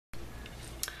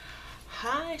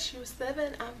Hi,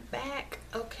 Shoe7, I'm back.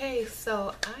 Okay,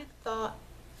 so I thought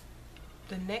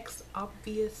the next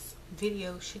obvious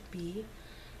video should be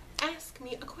ask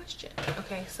me a question.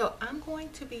 Okay, so I'm going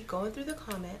to be going through the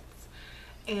comments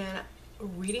and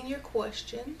reading your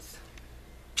questions,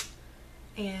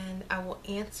 and I will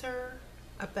answer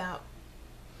about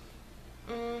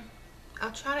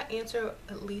I'll try to answer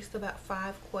at least about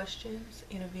 5 questions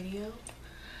in a video.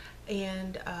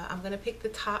 And I'm gonna pick the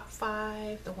top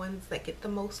 5, the ones that get the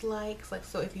most likes. Like,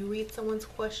 so if you read someone's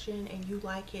question and you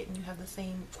like it and you have the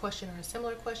same question or a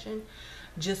similar question,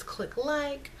 just click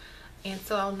like, and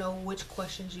so I'll know which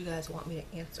questions you guys want me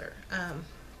to answer.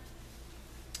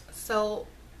 So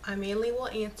I mainly will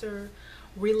answer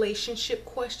relationship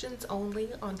questions only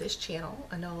on this channel.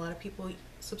 I know a lot of people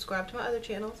subscribe to my other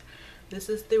channels. This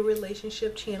is the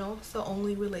relationship channel, so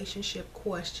only relationship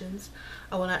questions.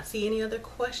 I will not see any other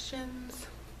questions.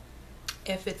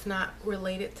 If it's not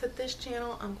related to this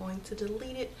channel, I'm going to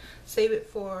delete it, save it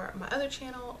for my other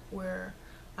channel where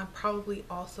I'm probably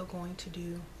also going to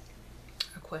do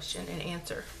a question and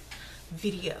answer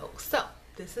video. So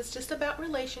this is just about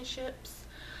relationships,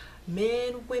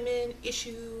 men, women,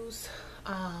 issues,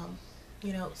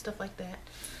 you know, stuff like that.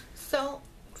 So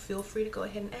feel free to go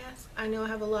ahead and ask. I know I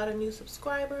have a lot of new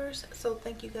subscribers, so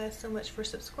thank you guys so much for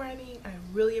subscribing. I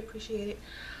really appreciate it.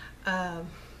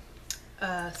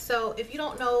 So if you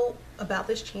don't know about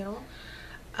this channel,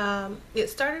 it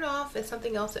started off as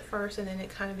something else at first, and then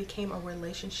it kind of became a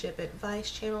relationship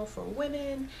advice channel for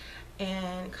women,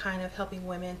 and kind of helping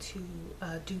women to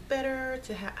do better,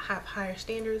 to have higher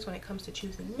standards when it comes to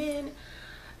choosing men,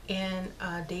 and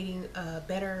dating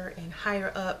better and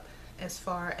higher up as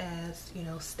far as, you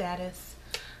know, status.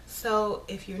 So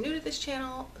if you're new to this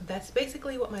channel, that's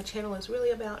basically what my channel is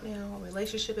really about now: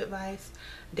 relationship advice,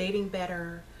 dating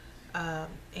better,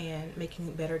 and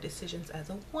making better decisions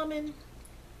as a woman,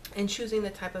 and choosing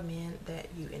the type of men that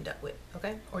you end up with,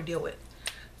 okay, or deal with.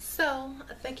 So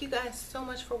thank you guys so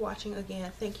much for watching.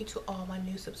 Again, thank you to all my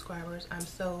new subscribers. I'm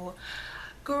so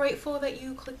grateful that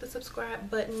you clicked the subscribe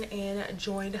button and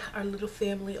joined our little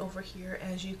family over here.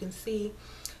 As you can see,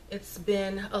 it's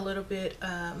been a little bit,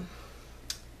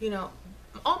 you know,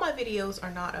 all my videos are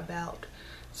not about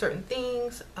certain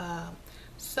things,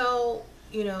 so,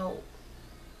 you know,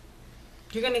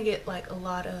 you're gonna get like a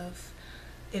lot of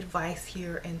advice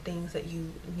here and things that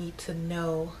you need to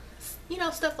know, you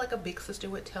know, stuff like a big sister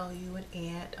would tell you, an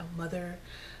aunt, a mother,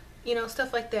 you know,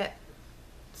 stuff like that.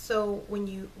 So when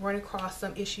you run across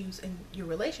some issues in your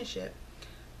relationship,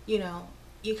 you know,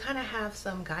 you kind of have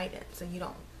some guidance, and you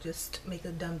don't just make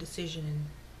a dumb decision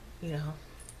and, you know,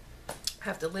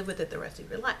 have to live with it the rest of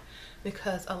your life.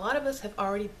 Because a lot of us have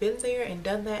already been there and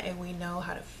done that, and we know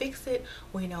how to fix it,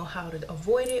 we know how to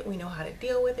avoid it, we know how to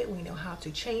deal with it, we know how to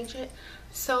change it.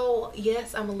 So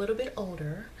yes, I'm a little bit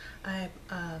older. I'm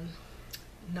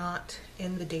not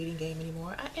in the dating game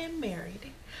anymore. I am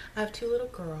married. I have 2 little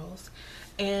girls,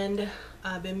 and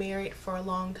I've been married for a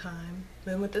long time.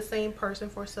 Been with the same person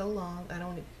for so long,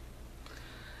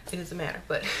 it doesn't matter,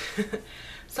 but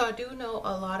so I do know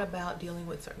a lot about dealing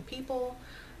with certain people,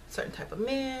 certain type of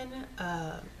men.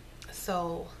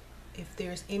 So if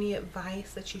there's any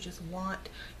advice that you just want,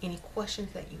 any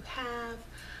questions that you have,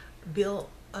 build,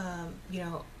 you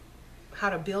know, how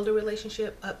to build a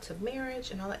relationship up to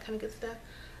marriage and all that kind of good stuff,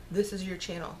 this is your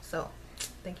channel. So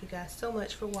thank you guys so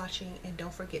much for watching, and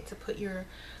don't forget to put your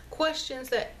questions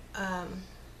that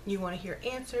you want to hear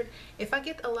answered. If I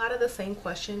get a lot of the same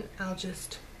question, I'll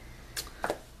just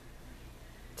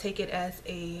take it as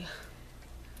a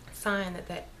sign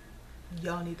that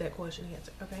y'all need that question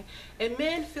answered, okay? And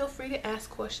men, feel free to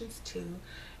ask questions too.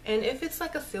 And if it's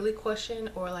like a silly question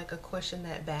or like a question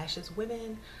that bashes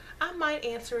women, I might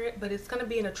answer it, but it's gonna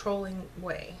be in a trolling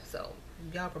way. So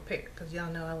y'all prepare, because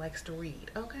y'all know I likes to read,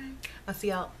 okay? I'll see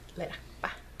y'all later. Bye.